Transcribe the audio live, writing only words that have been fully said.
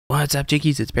What's up,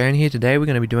 chickies? It's Baron here. Today we're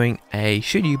going to be doing a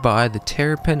should you buy the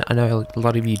Terrapin. I know a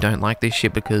lot of you don't like this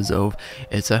ship because of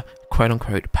it's a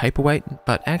quote-unquote paperweight,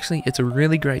 but actually it's a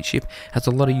really great ship, has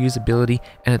a lot of usability,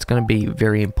 and it's going to be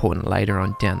very important later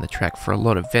on down the track for a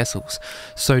lot of vessels.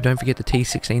 So don't forget the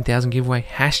T16,000 giveaway,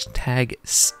 hashtag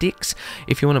sticks.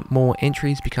 If you want more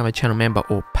entries, become a channel member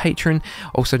or patron.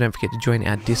 Also don't forget to join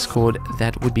our Discord.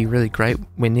 That would be really great.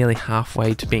 We're nearly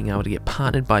halfway to being able to get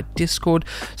partnered by Discord,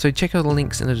 so check out the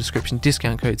links in the description,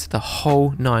 discount codes, the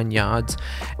whole 9 yards,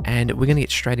 and we're going to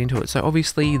get straight into it. So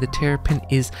obviously the Terrapin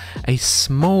is a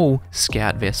small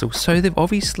scout vessel, so they've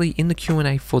obviously in the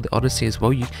Q&A for the Odyssey as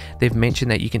well, they've mentioned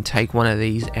that you can take one of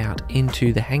these out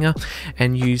into the hangar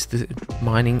and use the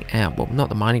mining, well not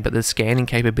the mining but the scanning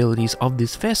capabilities of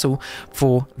this vessel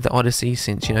for the Odyssey,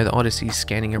 since you know the Odyssey's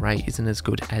scanning array isn't as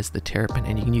good as the Terrapin,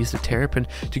 and you can use the Terrapin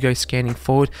to go scanning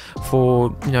forward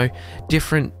for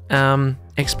different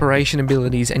exploration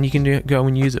abilities, and you can go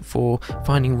and use it for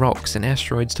finding rocks and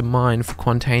asteroids to mine for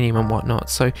quantanium and whatnot.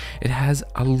 So it has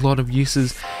a lot of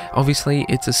uses. Obviously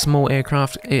it's a small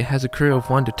aircraft, it has a crew of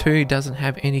 1 to 2, doesn't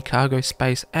have any cargo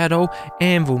space at all.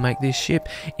 Anvil make this ship.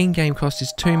 In-game cost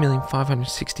is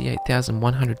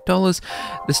 $2,568,100.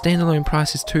 the standalone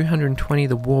price is $220,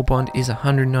 the war bond is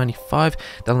 $195.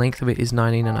 the length of it is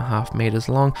 19.5 meters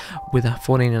long with a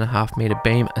 14.5 meter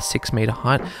beam, a 6 meter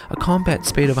height, a combat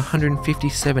speed of 157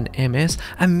 ms,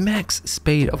 a max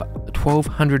speed of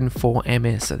 1204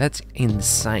 ms, so that's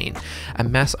insane, a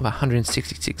mass of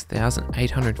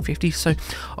 166,850. so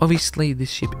obviously this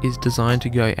ship is designed to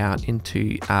go out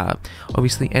into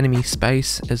obviously enemy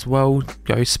space as well,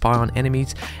 go spy on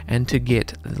enemies, and to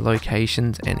get the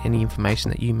locations and any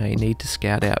information that you may need to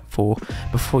scout out for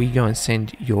before you go and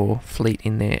send your fleet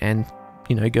in there and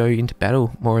go into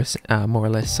battle more or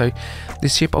less. So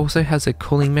this ship also has a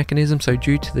cooling mechanism, so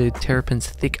due to the Terrapin's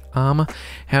thick armor,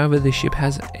 however the ship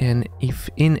has an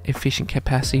inefficient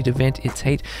capacity to vent its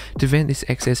heat. To vent this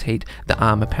excess heat, the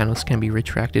armor panels can be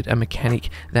retracted, a mechanic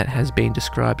that has been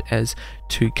described as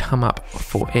to come up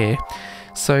for air.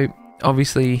 So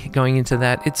obviously going into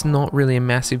that, it's not really a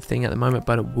massive thing at the moment,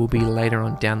 but it will be later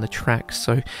on down the track.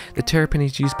 So the Terrapin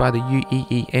is used by the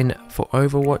UEEN for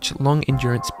overwatch, long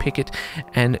endurance picket,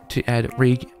 and to add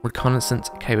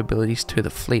reconnaissance capabilities to the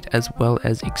fleet, as well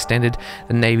as extended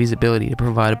the Navy's ability to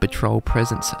provide a patrol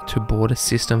presence to border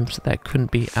systems that couldn't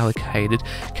be allocated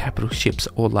capital ships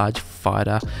or large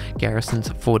fighter garrisons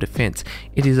for defense.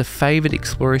 It is a favored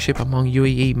explorer ship among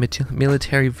UEE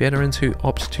military veterans who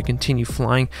opt to continue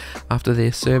flying after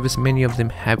their service, many of them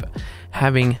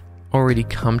having already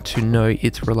come to know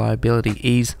its reliability,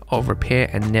 ease of repair,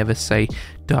 and never say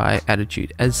die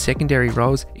attitude. As secondary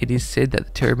roles, it is said that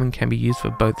the Terrapin can be used for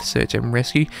both search and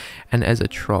rescue and as a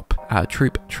troop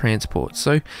transport.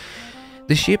 So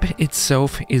the ship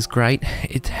itself is great.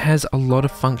 It has a lot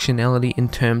of functionality in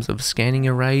terms of scanning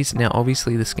arrays. Now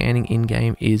obviously the scanning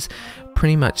in-game is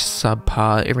pretty much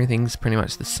subpar, everything's pretty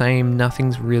much the same,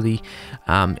 nothing's really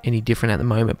any different at the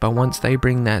moment, but once they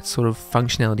bring that sort of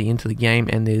functionality into the game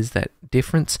and there's that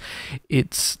difference,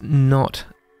 it's not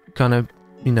gonna,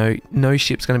 no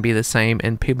ship's going to be the same,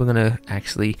 and people are going to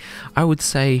actually, I would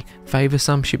say, favor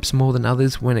some ships more than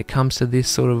others when it comes to this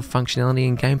sort of functionality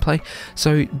and gameplay.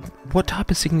 So what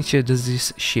type of signature does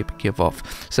this ship give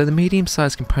off? So the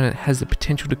medium-sized component has the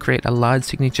potential to create a large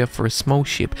signature for a small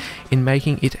ship. In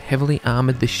making it heavily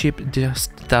armored, the ship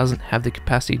just doesn't have the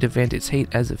capacity to vent its heat,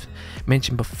 as I've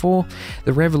mentioned before.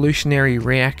 The revolutionary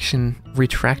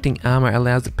retracting armor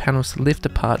allows the panels to lift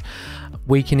apart,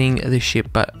 weakening the ship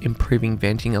but improving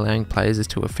venting, allowing players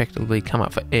to effectively come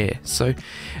up for air. So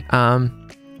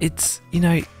it's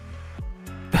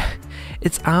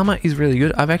its armor is really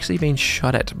good. I've actually been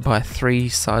shot at by 3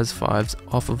 size 5s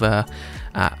off of a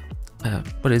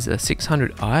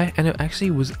 600i, and it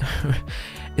actually was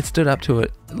it stood up to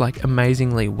it like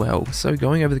amazingly well. So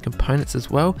going over the components as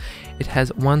well, it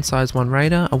has 1 size 1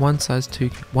 radar, a 1 size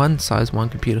 1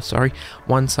 computer,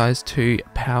 1 size 2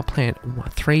 power plant,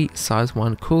 3 size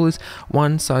 1 coolers,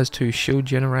 1 size 2 shield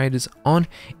generators. On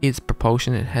its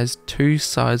propulsion, it has 2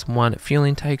 size 1 fuel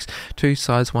intakes, 2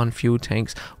 size 1 fuel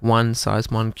tanks, 1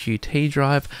 size 1 QT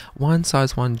drive, 1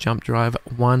 size 1 jump drive,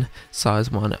 1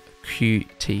 size 1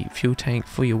 QT fuel tank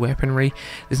for your weaponry.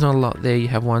 There's not a lot there. You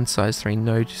have 1 size 3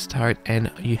 nose turret,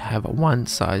 and you have a 1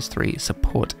 size 3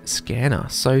 support scanner.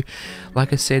 So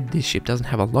like I said, this ship doesn't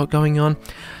have a lot going on.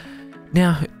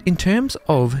 Now in terms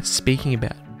of speaking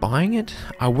about buying it,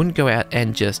 I wouldn't go out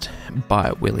and just buy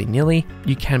it willy-nilly.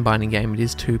 You can buy it in game. It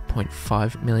is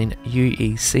 2.5 million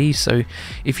UEC, so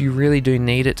if you really do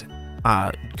need it,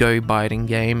 go buy it in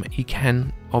game. You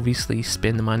can obviously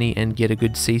spend the money and get a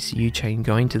good CCU chain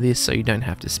going to this, so you don't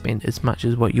have to spend as much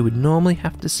as what you would normally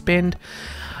have to spend,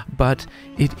 but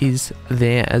it is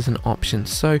there as an option.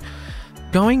 So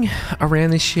going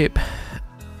around this ship,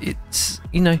 it's,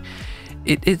 you know,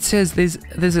 it says there's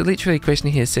literally a question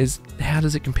here. It says, how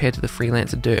does it compare to the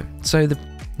Freelancer Dirt? So the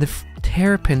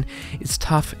Terrapin is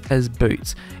tough as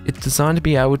boots. It's designed to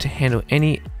be able to handle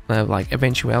any like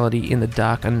eventuality in the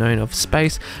dark unknown of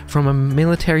space. From a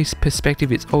military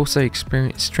perspective, it's also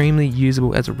extremely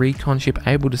usable as a recon ship,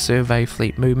 able to survey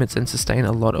fleet movements and sustain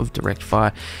a lot of direct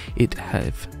fire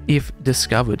if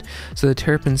discovered. So the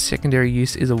Terrapin's secondary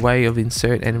use is a way of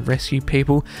insert and rescue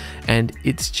people, and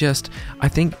it's just, I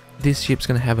think this ship's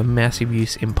going to have a massive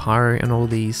use in pyro and all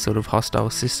these sort of hostile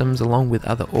systems, along with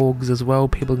other orgs as well.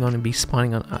 People are going to be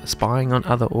spying on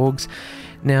other orgs.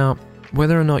 Now,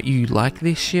 whether or not you like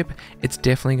this ship, it's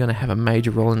definitely going to have a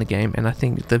major role in the game, and I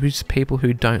think those people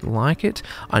who don't like it,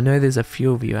 I know there's a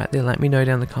few of you out there, let me know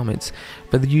down in the comments,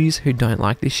 but the yous who don't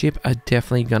like this ship are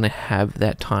definitely going to have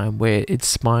that time where it's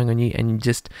spying on you and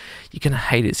you're going to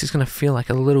hate it. It's just going to feel like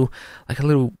a little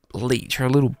leech or a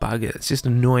little bug. It's just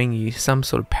annoying you, some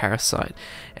sort of parasite.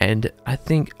 And I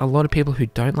think a lot of people who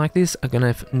don't like this are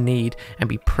going to need and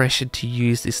be pressured to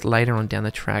use this later on down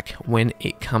the track when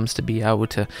it comes to be able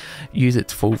to use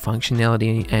its full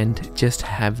functionality and just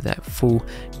have that full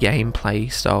gameplay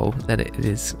style that it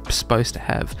is supposed to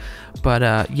have. But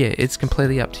yeah, it's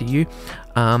completely up to you.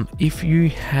 If you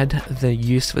had the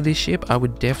use for this ship, I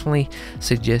would definitely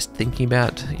suggest thinking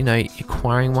about, you know,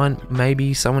 acquiring one.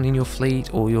 Maybe someone in your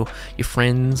fleet or your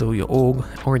friends or your org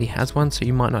already has one, so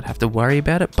you might not have to worry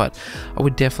about it, but I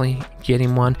would definitely get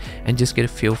in one and just get a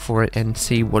feel for it and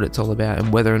see what it's all about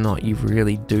and whether or not you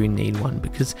really do need one,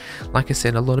 because like I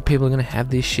said, a lot of people are going to have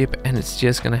this ship and it's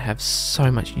just going to have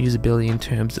so much usability in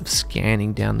terms of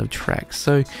scanning down the track.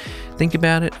 So think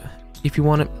about it. If you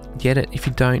want it, get it. If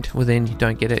you don't, well then you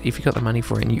don't get it. If you got the money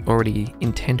for it and you already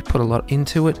intend to put a lot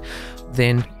into it,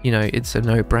 then, you know, it's a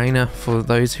no-brainer. For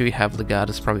those who have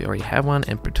Legardus, probably already have one,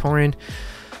 and Praetorian.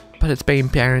 But it's been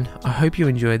Baron. I hope you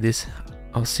enjoyed this.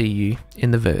 I'll see you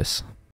in the verse.